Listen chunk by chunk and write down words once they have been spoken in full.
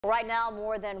Right now,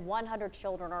 more than 100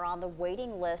 children are on the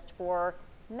waiting list for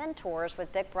mentors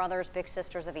with Big Brothers Big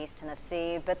Sisters of East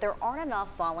Tennessee, but there aren't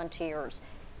enough volunteers.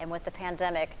 And with the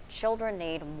pandemic, children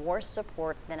need more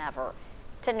support than ever.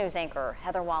 10 News anchor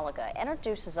Heather Wallaga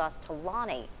introduces us to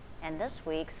Lonnie and this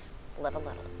week's Live a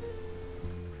Little.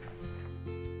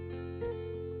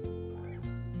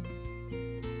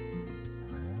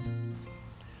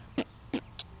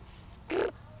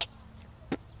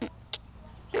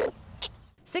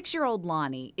 Six-year-old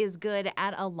Lonnie is good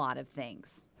at a lot of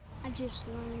things. I just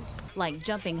learned. Like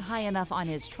jumping high enough on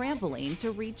his trampoline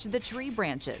to reach the tree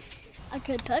branches. I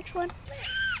could touch one.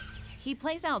 He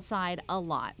plays outside a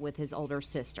lot with his older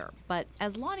sister, but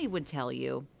as Lonnie would tell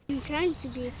you, I'm trying to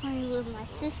be funny with my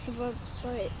sister,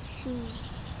 but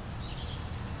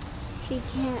she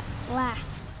can't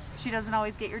laugh. she doesn't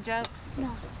always get your jokes. No.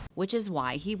 Which is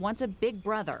why he wants a big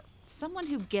brother, someone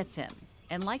who gets him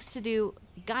and likes to do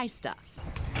guy stuff.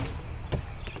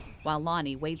 While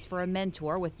Lonnie waits for a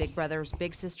mentor with Big Brothers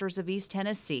Big Sisters of East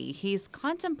Tennessee, he's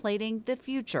contemplating the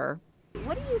future.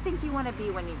 What do you think you want to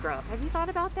be when you grow up? Have you thought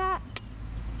about that?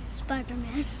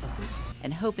 Spider-Man.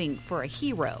 And hoping for a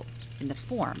hero in the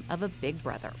form of a big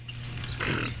brother.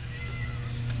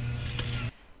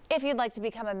 If you'd like to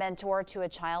become a mentor to a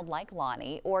child like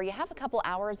Lonnie, or you have a couple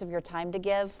hours of your time to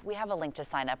give, we have a link to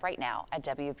sign up right now at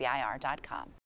WBIR.com.